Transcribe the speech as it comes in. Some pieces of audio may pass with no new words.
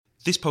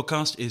This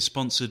podcast is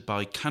sponsored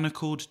by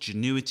Canaccord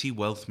Genuity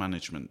Wealth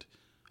Management,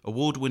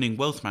 award-winning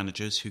wealth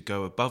managers who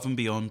go above and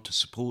beyond to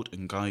support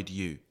and guide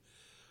you.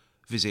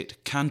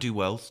 Visit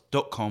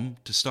candowealth.com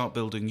to start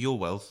building your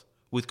wealth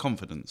with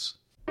confidence.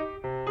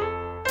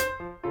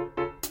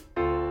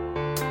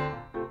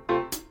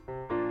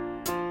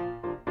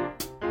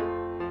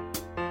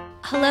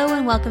 Hello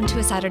and welcome to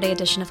a Saturday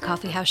edition of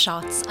Coffee House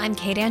Shots. I'm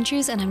Kate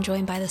Andrews and I'm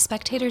joined by The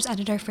Spectator's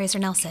editor Fraser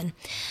Nelson.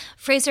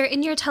 Fraser,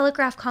 in your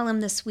Telegraph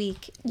column this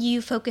week,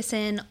 you focus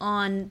in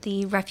on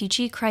the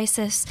refugee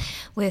crisis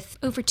with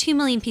over 2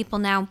 million people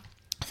now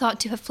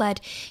thought to have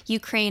fled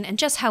Ukraine and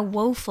just how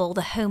woeful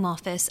the Home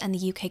Office and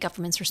the UK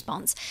government's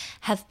response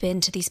have been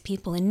to these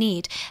people in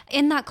need.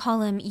 In that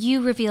column,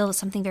 you reveal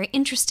something very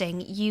interesting.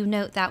 You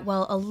note that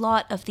while a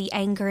lot of the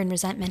anger and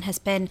resentment has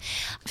been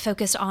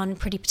focused on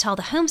Priti Patel,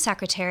 the Home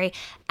Secretary,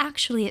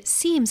 actually it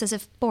seems as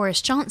if Boris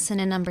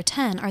Johnson and Number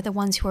 10 are the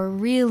ones who are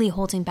really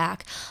holding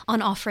back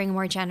on offering a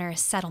more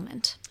generous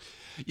settlement.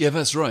 Yeah,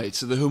 that's right.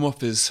 So the Home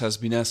Office has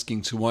been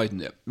asking to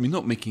widen it. I mean,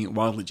 not making it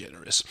wildly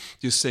generous,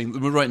 just saying,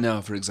 right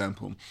now, for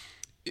example,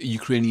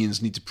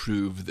 Ukrainians need to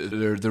prove that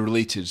they're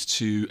related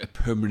to a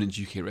permanent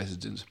UK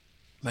resident.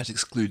 That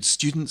excludes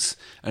students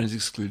and it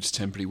excludes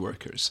temporary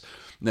workers.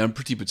 Now,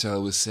 Priti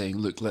Patel was saying,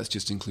 look, let's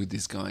just include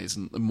these guys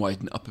and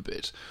widen up a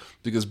bit.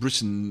 Because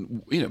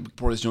Britain,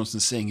 Boris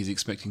Johnson's saying he's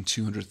expecting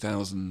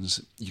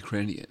 200,000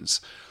 Ukrainians.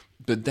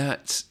 But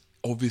that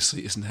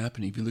obviously isn't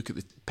happening. If you look at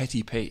the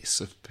petty pace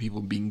of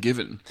people being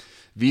given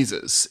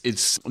visas,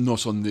 it's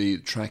not on the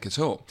track at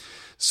all.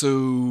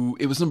 So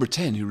it was Number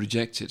 10 who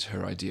rejected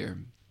her idea,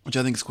 which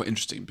I think is quite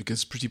interesting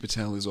because Priti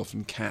Patel is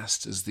often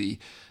cast as the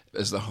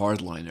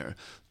hardliner.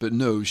 But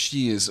no,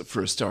 she is,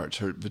 for a start,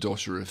 the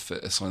daughter of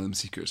asylum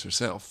seekers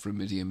herself from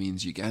Idi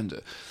Amin's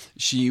Uganda.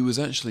 She was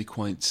actually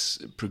quite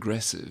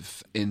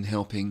progressive in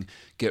helping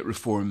get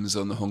reforms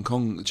on the Hong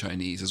Kong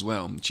Chinese as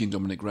well. She and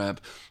Dominic Raab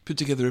put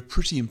together a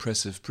pretty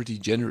impressive, pretty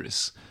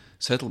generous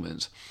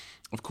settlement.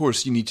 Of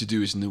course, you need to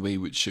do it in a way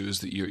which shows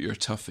that you're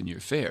tough and you're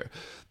fair.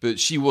 But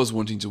she was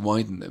wanting to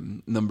widen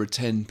them. Number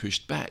 10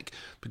 pushed back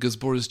because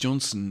Boris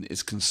Johnson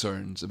is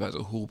concerned about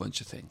a whole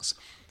bunch of things.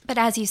 But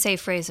as you say,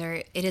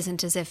 Fraser, it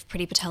isn't as if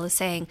Priti Patel is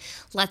saying,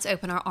 let's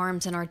open our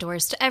arms and our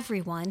doors to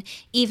everyone.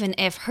 Even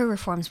if her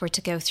reforms were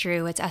to go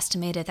through, it's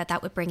estimated that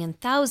that would bring in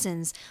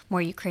thousands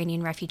more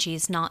Ukrainian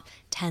refugees, not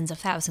tens of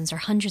thousands or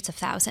hundreds of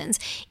thousands.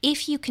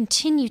 If you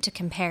continue to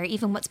compare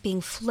even what's being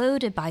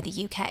floated by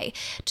the UK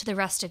to the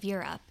rest of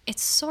Europe,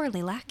 it's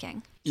sorely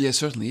lacking. Yeah, it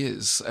certainly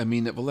is. I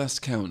mean, at the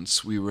last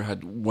counts, we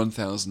had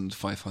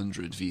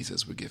 1,500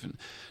 visas were given.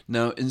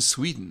 Now, in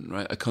Sweden,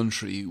 right, a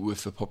country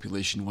with a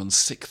population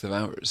 1/6 of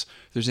ours,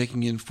 they're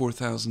taking in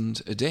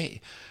 4,000 a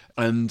day.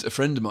 And a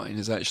friend of mine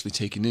has actually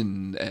taken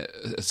in an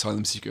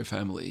asylum seeker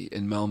family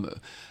in Malmö.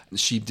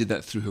 She did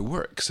that through her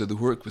work. So the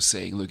work was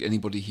saying, look,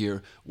 anybody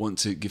here want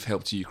to give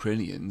help to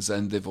Ukrainians?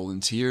 And they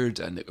volunteered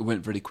and it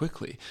went very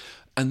quickly.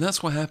 And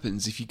that's what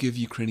happens if you give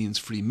Ukrainians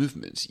free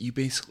movement. You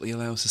basically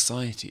allow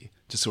society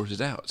to sort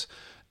it out.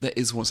 That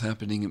is what's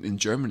happening in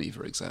Germany,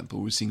 for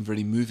example. We're seeing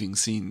very moving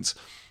scenes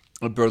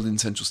at Berlin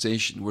Central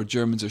Station where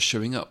Germans are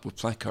showing up with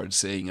placards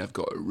saying, I've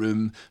got a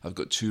room, I've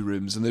got 2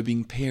 rooms, and they're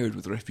being paired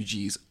with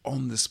refugees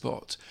on the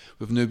spot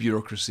with no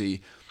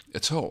bureaucracy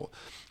at all.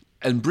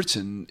 And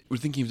Britain, we're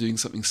thinking of doing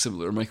something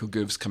similar. Michael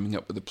Gove's coming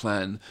up with a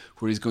plan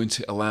where he's going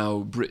to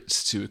allow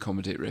Brits to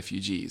accommodate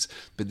refugees.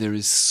 But there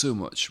is so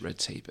much red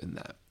tape in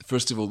that.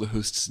 First of all, the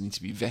hosts need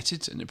to be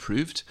vetted and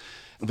approved.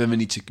 And then they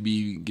need to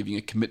be giving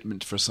a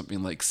commitment for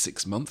something like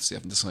 6 months. They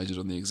haven't decided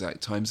on the exact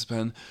time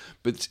span.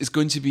 But it's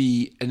going to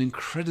be an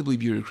incredibly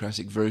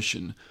bureaucratic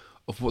version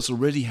of what's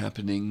already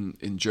happening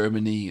in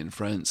Germany, in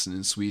France, and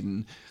in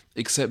Sweden.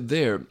 Except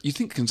there, you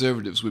think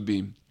Conservatives would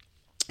be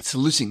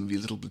saluting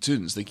these little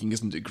platoons, thinking,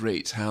 isn't it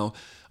great how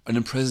an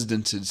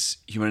unprecedented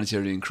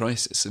humanitarian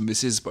crisis, and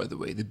this is, by the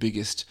way, the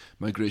biggest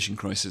migration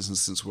crisis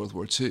since World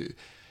War II,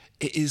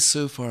 it is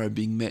so far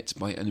being met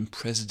by an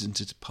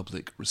unprecedented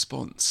public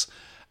response.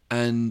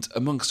 And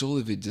amongst all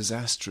of the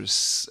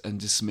disastrous and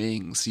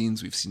dismaying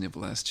scenes we've seen over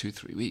the last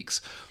 2-3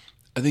 weeks,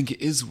 I think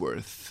it is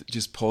worth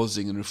just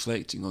pausing and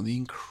reflecting on the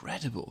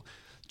incredible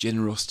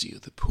generosity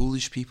of the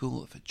Polish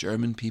people, of the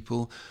German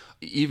people.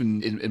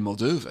 Even in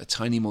Moldova,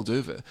 tiny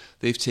Moldova,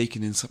 they've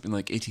taken in something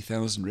like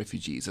 80,000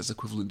 refugees. That's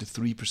equivalent to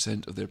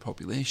 3% of their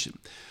population.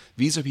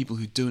 These are people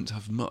who don't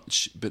have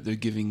much, but they're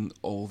giving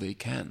all they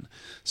can.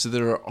 So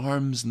there are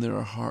arms and there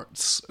are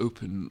hearts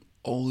open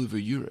all over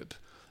Europe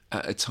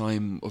at a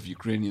time of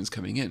Ukrainians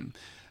coming in.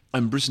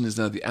 And Britain is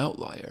now the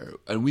outlier,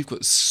 and we've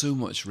got so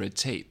much red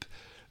tape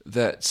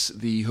that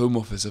the Home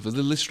Office have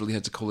literally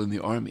had to call in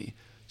the army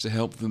to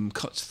help them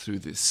cut through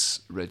this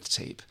red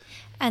tape.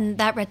 And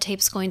that red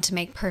tape's going to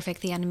make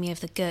perfect the enemy of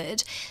the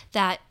good.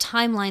 That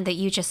timeline that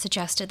you just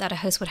suggested, that a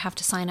host would have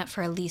to sign up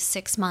for at least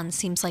 6 months,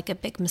 seems like a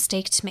big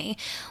mistake to me,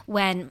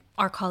 when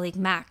our colleague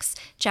Max,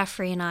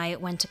 Jeffrey, and I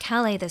went to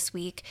Calais this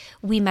week,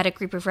 we met a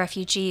group of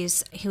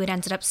refugees who had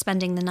ended up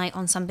spending the night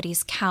on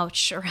somebody's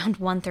couch around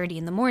 1:30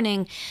 in the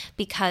morning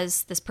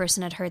because this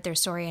person had heard their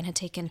story and had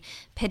taken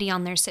pity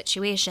on their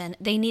situation.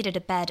 They needed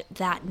a bed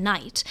that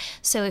night.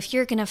 So if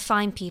you're going to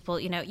find people,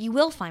 you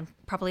will find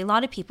probably a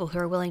lot of people who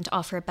are willing to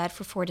offer a bed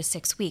for 4 to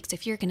 6 weeks.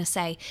 If you're going to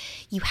say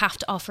you have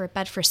to offer a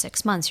bed for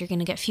 6 months, you're going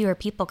to get fewer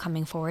people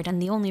coming forward. And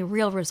the only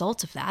real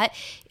result of that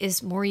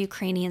is more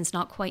Ukrainians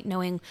not quite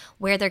knowing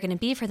where they're going to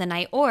be for the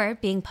night or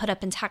being put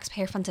up in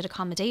taxpayer-funded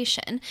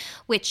accommodation,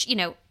 which,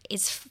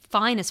 is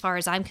fine as far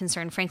as I'm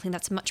concerned. Frankly,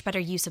 that's a much better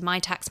use of my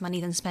tax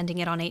money than spending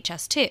it on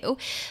HS2.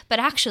 But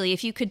actually,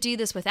 if you could do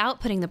this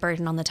without putting the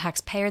burden on the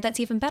taxpayer, that's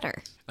even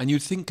better. And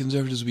you'd think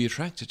Conservatives would be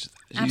attracted to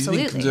that.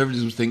 Absolutely. You think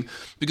Conservatives would think,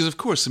 because of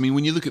course,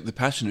 when you look at the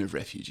pattern of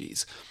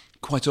refugees,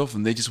 quite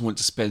often they just want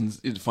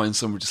to find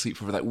somewhere to sleep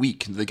for that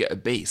week, and they get a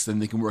base, then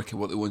they can work out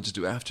what they want to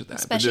do after that.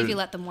 Especially if you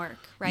let them work,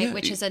 right? Yeah,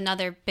 Which is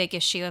another big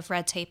issue of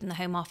red tape in the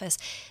Home Office.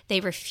 They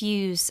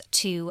refuse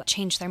to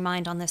change their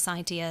mind on this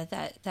idea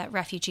that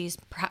refugees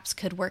perhaps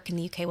could work in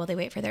the UK while they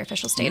wait for their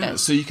official status. Yeah,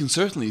 so you can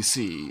certainly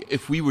see,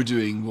 if we were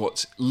doing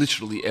what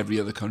literally every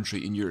other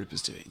country in Europe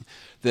is doing,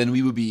 then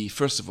we would be,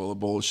 first of all,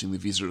 abolishing the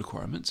visa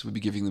requirements. We'd be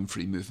giving them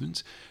free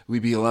movement.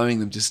 We'd be allowing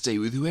them to stay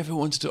with whoever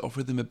wanted to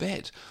offer them a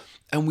bed.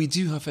 And we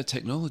do have that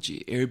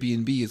technology.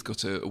 Airbnb has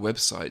got a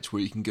website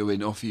where you can go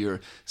in, offer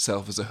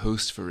yourself as a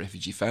host for a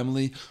refugee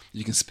family.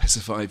 You can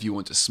specify if you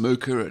want a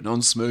smoker, a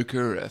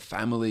non-smoker, a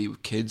family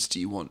with kids. Do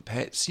you want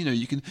pets?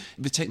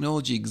 The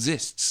technology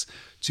exists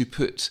to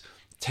put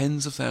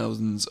tens of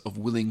thousands of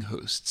willing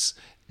hosts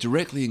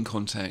directly in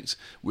contact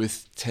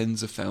with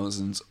tens of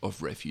thousands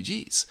of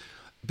refugees.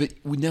 But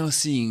we're now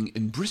seeing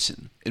in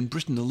Britain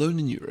alone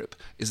in Europe,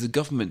 is the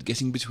government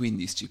getting between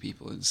these two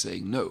people and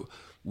saying, no,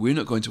 we're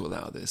not going to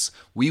allow this.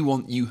 We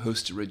want you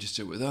hosts to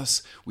register with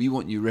us. We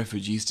want you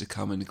refugees to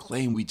come and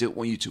claim. We don't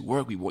want you to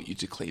work. We want you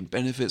to claim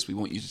benefits. We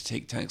want you to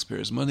take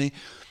taxpayers' money.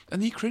 And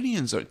the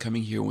Ukrainians aren't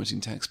coming here wanting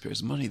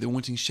taxpayers' money. They're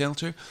wanting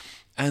shelter,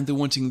 and they're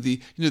wanting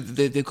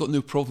they've got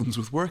no problems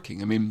with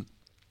working.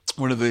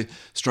 One of the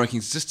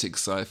striking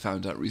statistics I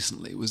found out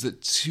recently was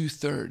that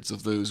 2/3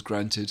 of those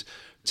granted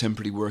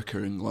temporary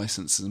working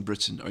licenses in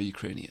Britain are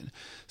Ukrainian.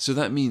 So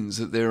that means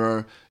that there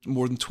are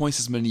more than twice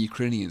as many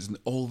Ukrainians in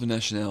all the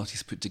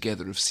nationalities put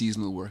together of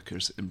seasonal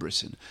workers in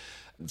Britain.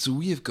 So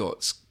we have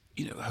got,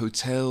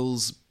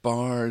 hotels,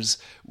 bars.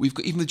 We've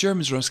got, even the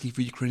Germans are asking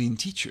for Ukrainian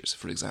teachers,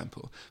 for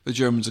example. The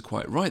Germans are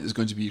quite right. There's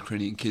going to be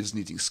Ukrainian kids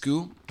needing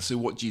school. So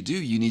what do?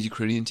 You need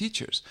Ukrainian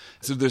teachers.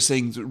 So they're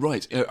saying,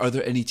 right, are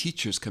there any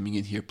teachers coming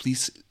in here?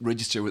 Please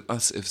register with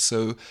us if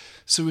so.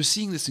 So we're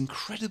seeing this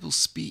incredible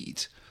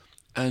speed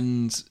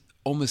and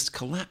almost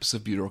collapse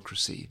of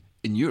bureaucracy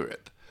in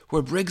Europe,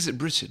 where Brexit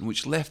Britain,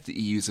 which left the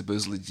EU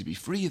supposedly to be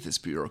free of this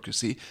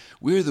bureaucracy,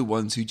 we're the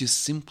ones who just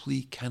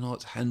simply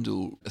cannot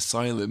handle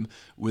asylum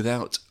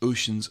without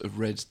oceans of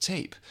red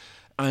tape.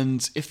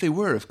 And if they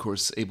were, of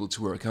course, able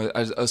to work, I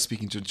was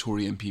speaking to a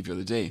Tory MP the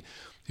other day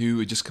who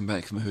had just come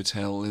back from a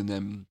hotel in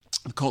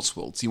the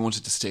Cotswolds. He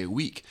wanted to stay a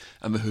week,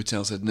 and the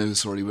hotel said, no,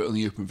 sorry, we're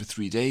only open for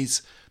 3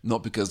 days,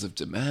 not because of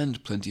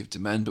demand, plenty of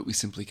demand, but we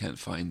simply can't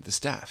find the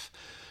staff.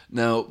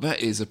 Now,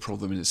 that is a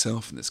problem in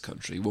itself in this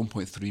country.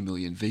 1.3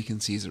 million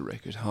vacancies, a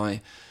record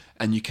high,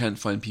 and you can't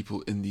find people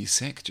in these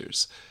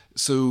sectors.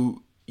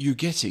 So you're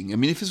getting,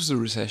 if this was a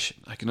recession,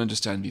 I can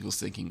understand people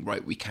thinking,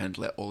 right, we can't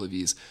let all of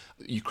these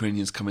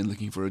Ukrainians come in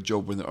looking for a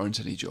job when there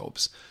aren't any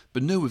jobs.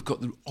 But no, we've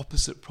got the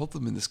opposite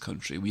problem in this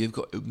country. We have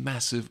got a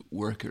massive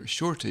worker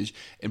shortage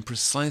in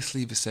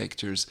precisely the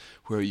sectors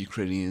where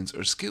Ukrainians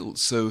are skilled.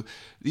 So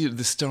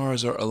the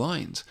stars are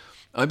aligned.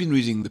 I've been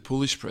reading the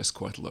Polish press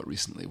quite a lot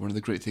recently. One of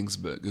the great things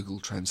about Google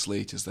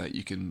Translate is that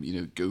you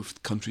can, go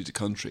country to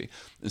country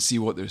and see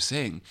what they're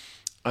saying.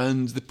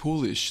 And the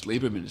Polish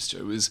Labour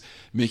Minister was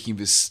making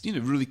this,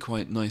 really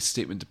quite nice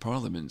statement to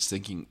Parliament,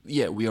 thinking,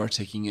 yeah, we are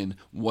taking in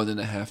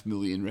 1.5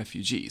 million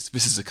refugees.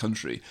 This is a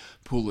country,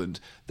 Poland,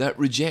 that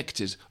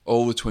rejected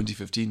all the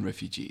 2015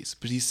 refugees.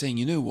 But he's saying,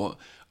 you know what,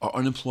 our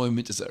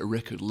unemployment is at a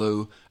record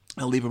low.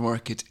 Our labour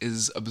market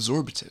is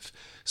absorptive,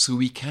 so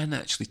we can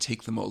actually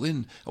take them all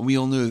in. And we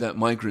all know that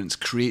migrants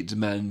create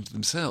demand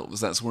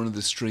themselves. That's one of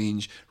the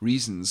strange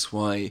reasons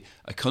why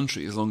a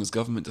country, as long as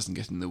government doesn't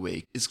get in the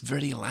way, is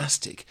very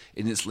elastic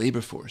in its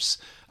labour force.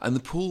 And the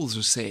Poles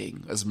are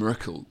saying, as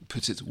Merkel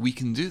put it, we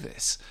can do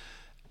this.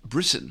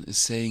 Britain is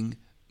saying,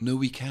 no,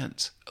 we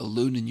can't.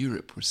 Alone in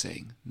Europe, we're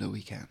saying, no,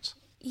 we can't.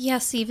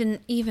 Yes, even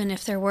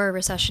if there were a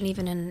recession,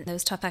 even in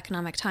those tough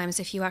economic times,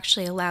 if you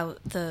actually allow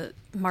the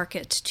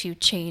market to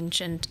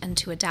change and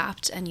to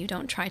adapt, and you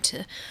don't try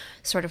to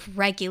sort of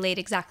regulate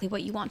exactly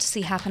what you want to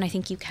see happen, I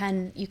think you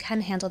can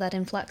handle that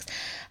influx.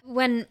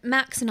 When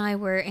Max and I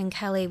were in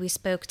Calais, we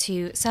spoke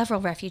to several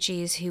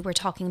refugees who were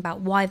talking about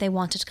why they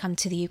wanted to come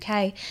to the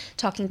UK,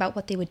 talking about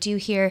what they would do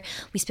here.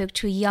 We spoke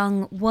to a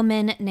young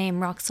woman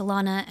named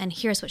Roxolana, and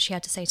here's what she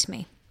had to say to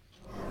me.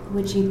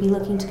 Would you be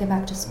looking to go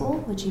back to school?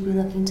 Would you be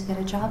looking to get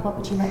a job? What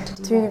would you like to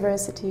do? To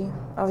university,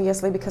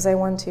 obviously, because I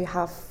want to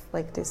have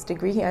like this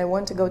degree. I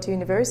want to go to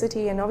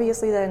university, and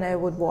obviously then I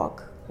would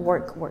work.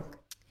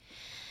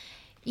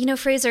 You know,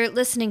 Fraser,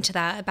 listening to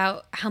that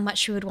about how much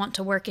she would want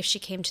to work if she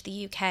came to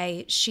the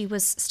UK, she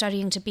was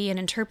studying to be an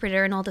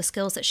interpreter and all the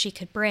skills that she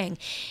could bring.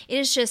 It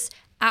is just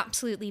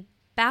absolutely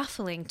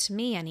baffling to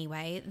me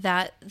anyway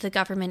that the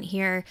government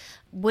here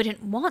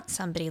wouldn't want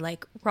somebody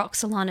like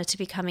Roxolana to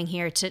be coming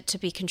here to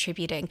be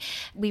contributing.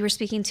 We were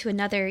speaking to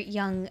another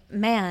young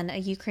man, a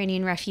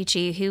Ukrainian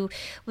refugee, who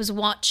was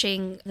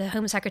watching the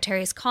Home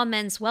Secretary's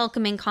comments,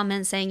 welcoming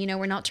comments saying, you know,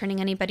 we're not turning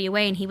anybody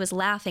away. And he was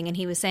laughing and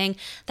he was saying,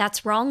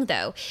 that's wrong,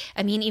 though.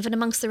 I mean, even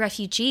amongst the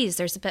refugees,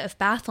 there's a bit of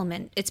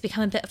bafflement. It's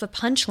become a bit of a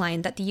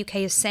punchline that the UK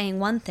is saying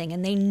one thing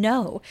and they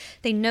know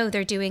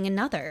they're doing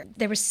another.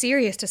 There was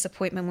serious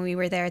disappointment when we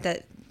were there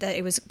that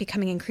it was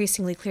becoming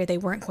increasingly clear they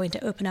weren't going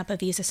to open up a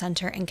visa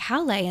center in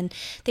Calais, and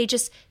they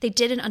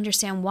didn't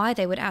understand why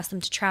they would ask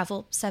them to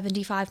travel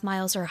 75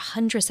 miles or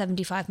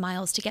 175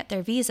 miles to get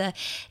their visa,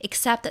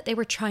 except that they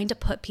were trying to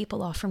put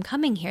people off from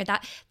coming here.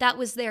 That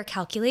was their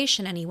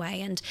calculation anyway,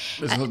 and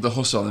the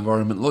hostile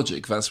environment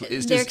logic. That's what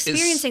they're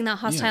experiencing that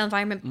hostile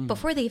environment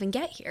before they even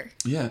get here.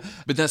 Yeah,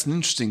 but that's an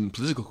interesting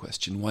political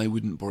question. Why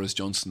wouldn't Boris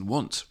Johnson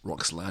want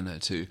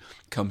Roxolana to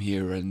come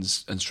here and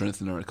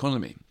strengthen our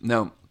economy?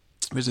 Now,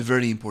 there's a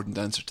very important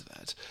answer to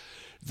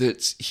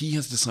that he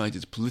has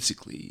decided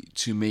politically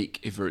to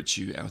make a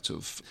virtue out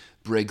of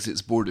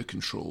Brexit's border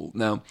control.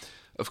 Now,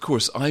 of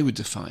course, I would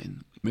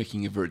define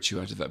making a virtue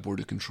out of that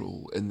border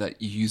control in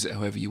that you use it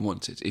however you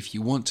want it. If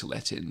you want to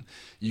let in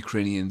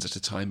Ukrainians at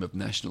a time of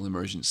national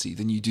emergency,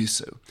 then you do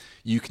so.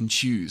 You can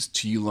choose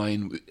to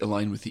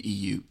align with the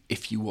EU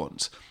if you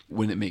want,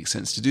 when it makes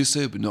sense to do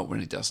so, but not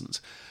when it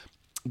doesn't.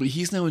 But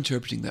he's now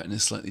interpreting that in a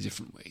slightly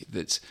different way,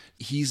 that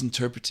he's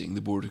interpreting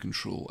the border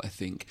control, I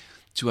think,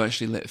 to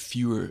actually let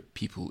fewer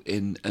people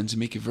in and to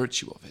make a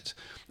virtue of it.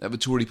 At the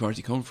Tory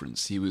party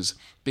conference, he was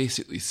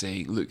basically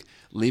saying, look,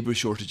 labour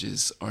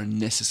shortages are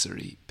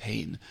necessary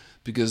pain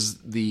because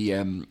the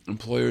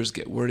employers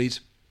get worried.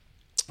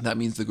 That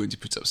means they're going to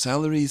put up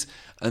salaries,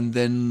 and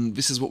then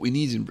this is what we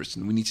need in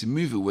Britain. We need to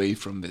move away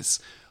from this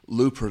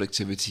low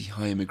productivity,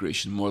 high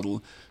immigration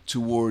model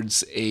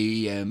towards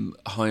a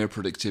higher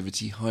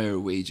productivity, higher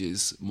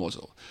wages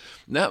model.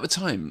 Now, at the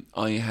time,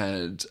 I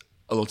had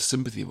a lot of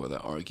sympathy about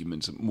that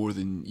argument, more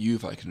than you,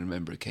 if I can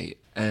remember, Kate.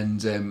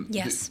 And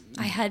yes,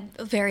 I had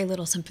very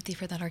little sympathy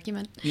for that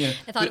argument. Yeah,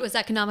 I thought it was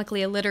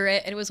economically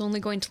illiterate and it was only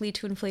going to lead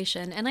to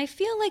inflation. And I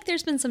feel like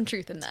there's been some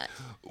truth in that.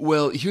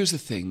 Well, here's the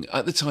thing.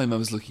 At the time, I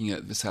was looking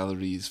at the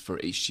salaries for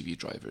HGV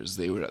drivers.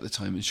 They were at the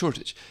time in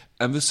shortage,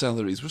 and the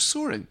salaries were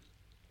soaring.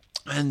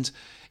 And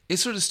it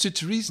sort of stood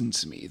to reason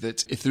to me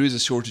that if there is a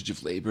shortage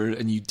of labour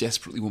and you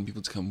desperately want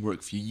people to come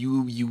work for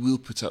you, you will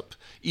put up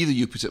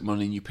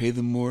money and you pay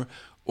them more,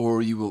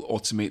 or you will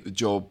automate the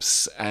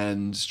jobs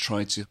and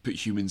try to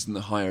put humans in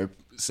the higher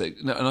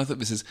sector. And I thought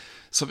this is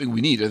something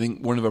we need. I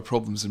think one of our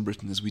problems in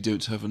Britain is we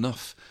don't have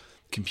enough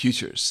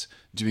computers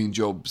doing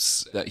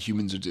jobs that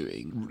humans are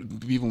doing.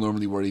 People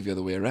normally worry the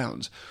other way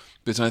around.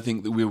 But I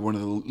think that we're one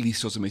of the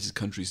least automated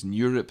countries in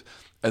Europe,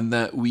 and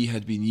that we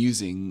had been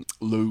using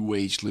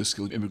low-wage,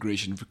 low-skilled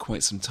immigration for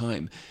quite some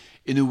time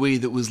in a way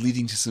that was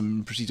leading to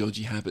some pretty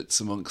dodgy habits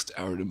amongst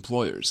our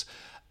employers.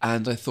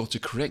 And I thought a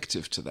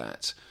corrective to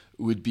that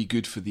would be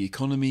good for the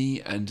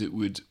economy, and it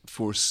would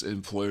force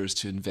employers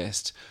to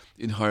invest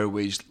in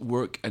higher-wage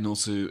work and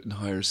also in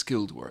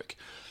higher-skilled work.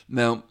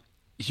 Now,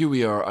 here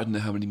we are, I don't know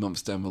how many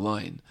months down the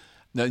line.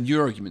 Now,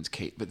 your argument,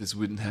 Kate, that this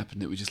wouldn't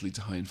happen, it would just lead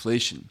to high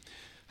inflation,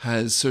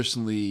 has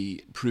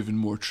certainly proven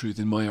more true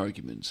than my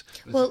argument.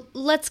 Well,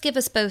 let's give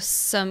us both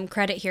some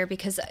credit here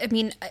because, I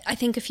mean, I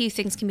think a few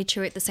things can be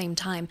true at the same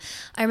time.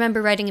 I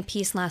remember writing a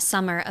piece last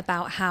summer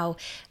about how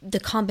the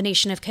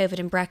combination of COVID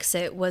and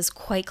Brexit was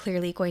quite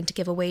clearly going to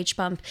give a wage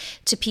bump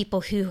to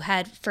people who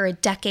had, for a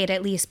decade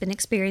at least, been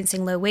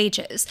experiencing low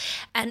wages.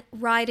 And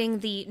riding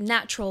the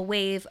natural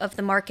wave of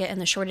the market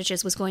and the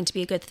shortages was going to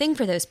be a good thing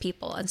for those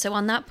people. And so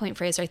on that point,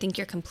 Fraser, I think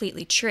you're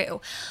completely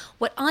true.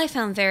 What I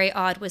found very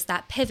odd was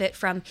that pivot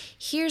from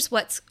here's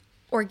what's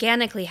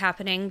organically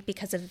happening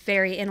because of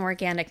very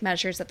inorganic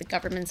measures that the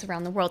governments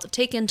around the world have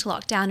taken to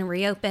lock down and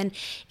reopen.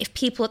 If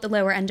people at the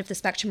lower end of the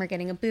spectrum are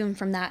getting a boom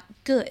from that,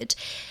 good.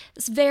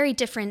 It's very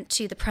different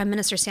to the Prime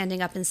Minister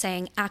standing up and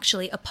saying,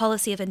 actually, a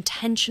policy of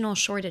intentional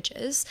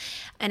shortages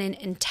and an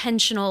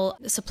intentional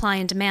supply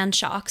and demand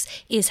shocks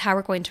is how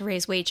we're going to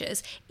raise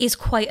wages, is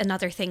quite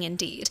another thing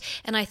indeed.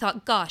 And I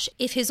thought, gosh,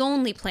 if his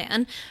only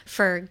plan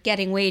for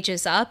getting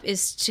wages up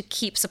is to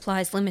keep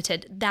supplies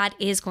limited, that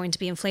is going to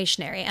be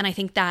inflationary. And I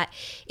think that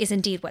is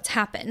indeed what's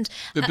happened.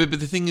 But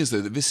the thing is, though,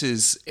 that this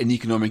is an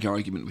economic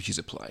argument which is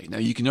applied. Now,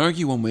 you can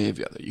argue one way or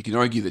the other. You can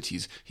argue that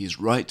he's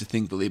right to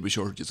think the labour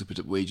shortages will put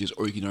up wages,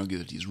 or you can argue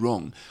that he's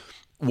wrong.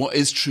 What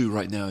is true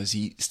right now is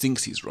he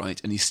thinks he's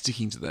right, and he's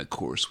sticking to that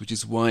course, which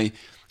is why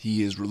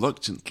he is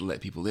reluctant to let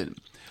people in.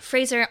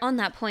 Fraser, on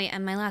that point,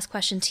 and my last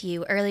question to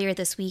you, earlier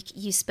this week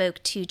you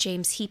spoke to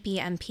James Heappey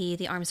MP,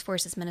 the Armed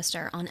Forces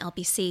Minister, on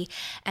LBC,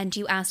 and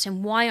you asked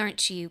him, why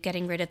aren't you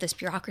getting rid of this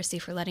bureaucracy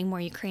for letting more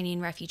Ukrainian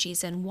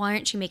refugees in? Why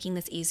aren't you making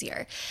this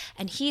easier?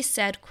 And he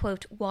said,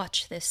 quote,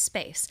 watch this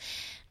space.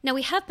 Now,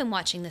 we have been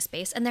watching this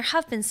space, and there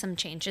have been some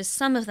changes,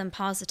 some of them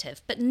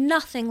positive, but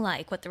nothing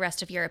like what the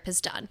rest of Europe has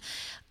done.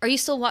 Are you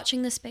still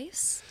watching this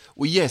space?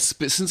 Well, yes,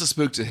 but since I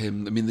spoke to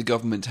him, I mean, the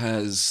government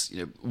has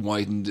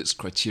widened its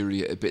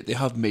criteria a bit. They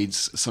have made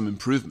some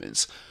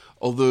improvements,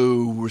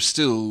 although we're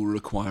still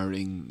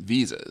requiring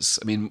visas.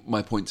 I mean,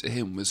 my point to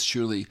him was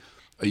surely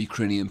a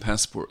Ukrainian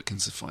passport can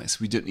suffice.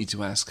 We don't need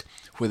to ask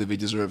whether they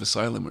deserve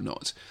asylum or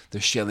not.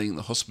 They're shelling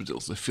the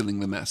hospitals, they're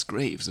filling the mass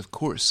graves. Of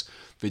course,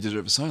 they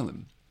deserve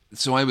asylum.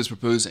 So I was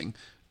proposing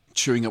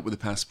cheering up with a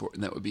passport,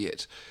 and that would be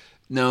it.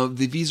 Now,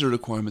 the visa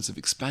requirements have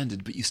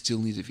expanded, but you still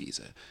need a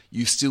visa.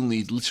 You still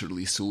need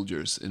literally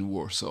soldiers in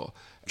Warsaw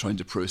trying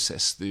to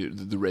process the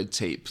red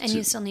tape. And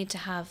you still need to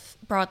have,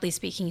 broadly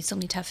speaking, you still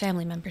need to have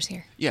family members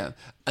here. Yeah,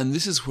 and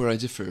this is where I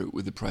differ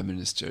with the Prime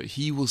Minister.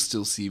 He will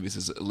still see this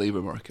as a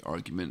labour market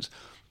argument.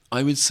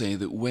 I would say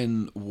that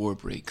when war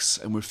breaks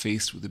and we're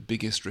faced with the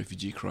biggest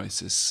refugee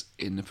crisis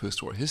in the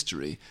post-war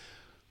history,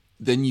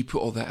 then you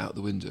put all that out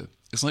the window.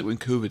 It's like when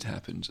COVID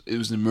happened. It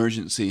was an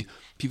emergency.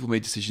 People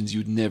made decisions you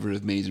would never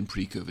have made in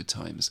pre-COVID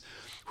times.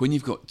 When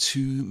you've got 2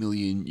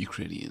 million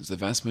Ukrainians, the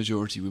vast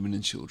majority women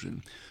and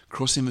children,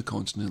 crossing the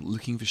continent,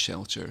 looking for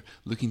shelter,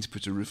 looking to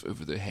put a roof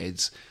over their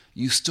heads,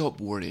 you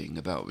stop worrying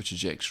about the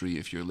trajectory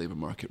of your labour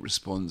market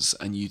response,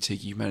 and you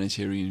take a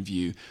humanitarian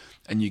view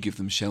and you give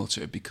them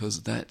shelter,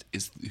 because that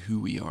is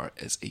who we are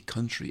as a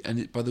country. And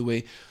it, by the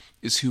way,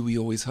 is who we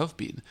always have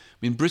been. I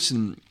mean,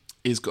 Britain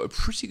has got a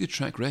pretty good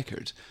track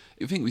record.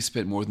 I think we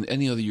spent more than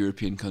any other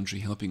European country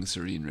helping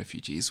Syrian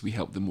refugees. We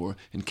helped them more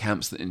in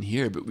camps than in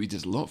here, but we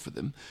did a lot for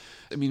them.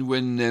 I mean,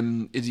 when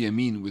Idi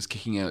Amin was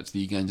kicking out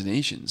the Ugandan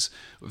Asians,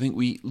 I think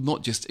we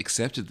not just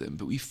accepted them,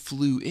 but we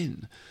flew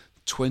in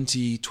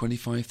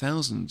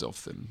 25,000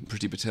 of them.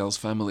 Priti Patel's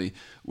family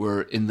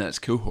were in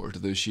that cohort,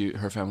 although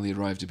her family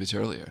arrived a bit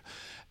earlier.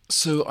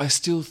 So I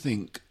still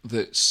think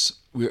that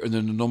we're in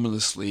an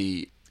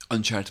anomalously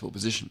uncharitable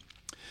position.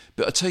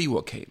 But I'll tell you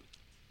what, Kate.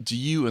 Do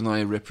you and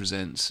I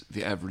represent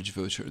the average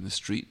voter in the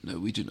street? No,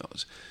 we do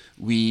not.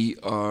 We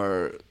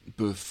are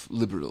both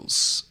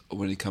liberals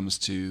when it comes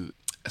to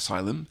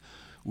asylum.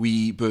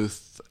 We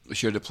both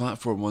shared a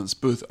platform once,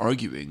 both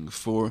arguing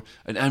for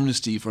an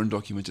amnesty for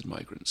undocumented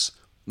migrants.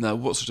 Now,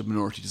 what sort of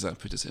minority does that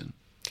put us in?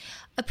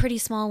 A pretty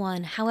small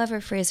one. However,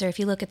 Fraser, if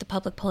you look at the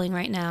public polling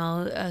right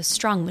now, a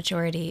strong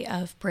majority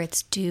of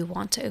Brits do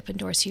want to open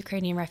doors to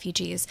Ukrainian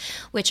refugees,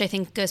 which I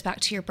think goes back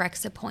to your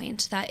Brexit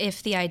point, that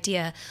if the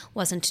idea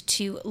wasn't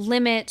to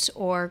limit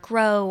or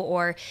grow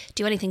or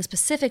do anything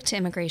specific to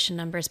immigration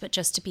numbers, but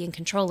just to be in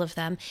control of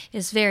them, it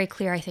is very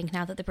clear, I think,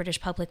 now that the British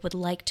public would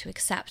like to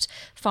accept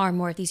far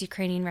more of these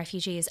Ukrainian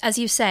refugees. As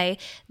you say,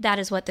 that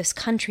is what this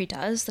country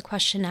does. The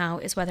question now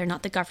is whether or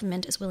not the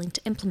government is willing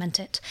to implement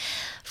it.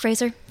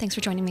 Fraser, thanks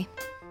for joining me.